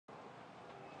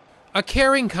A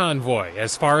carrying convoy,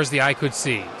 as far as the eye could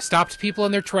see, stopped people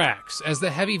in their tracks as the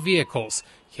heavy vehicles,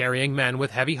 carrying men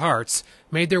with heavy hearts,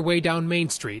 made their way down Main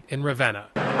Street in Ravenna.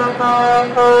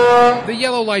 The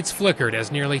yellow lights flickered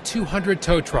as nearly 200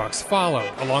 tow trucks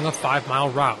followed along a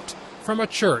 5-mile route from a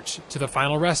church to the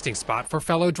final resting spot for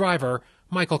fellow driver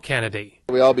Michael Kennedy.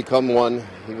 We all become one,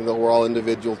 even though we're all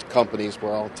individual companies.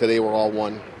 Today we're all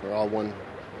one. We're all one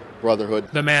brotherhood.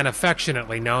 The man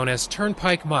affectionately known as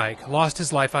Turnpike Mike lost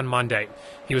his life on Monday.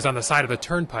 He was on the side of the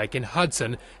turnpike in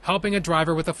Hudson helping a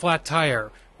driver with a flat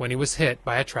tire when he was hit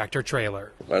by a tractor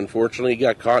trailer. Unfortunately, he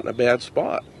got caught in a bad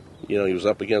spot. He was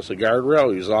up against the guardrail.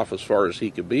 He was off as far as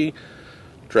he could be.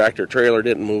 Tractor trailer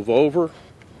didn't move over.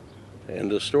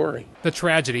 End of story. The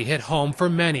tragedy hit home for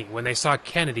many when they saw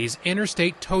Kennedy's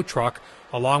interstate tow truck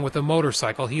along with a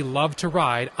motorcycle he loved to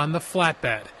ride on the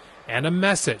flatbed, and a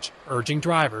message urging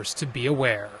drivers to be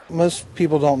aware. Most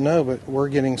people don't know, but we're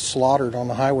getting slaughtered on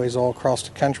the highways all across the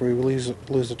country. We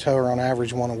lose a tower on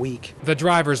average one a week. The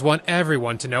drivers want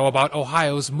everyone to know about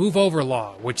Ohio's Move Over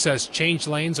law, which says change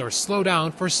lanes or slow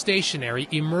down for stationary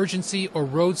emergency or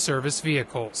road service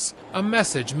vehicles. A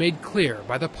message made clear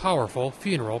by the powerful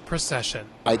funeral procession.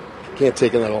 I can't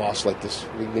take another loss like this.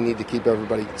 We need to keep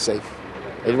everybody safe.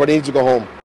 Everybody needs to go home.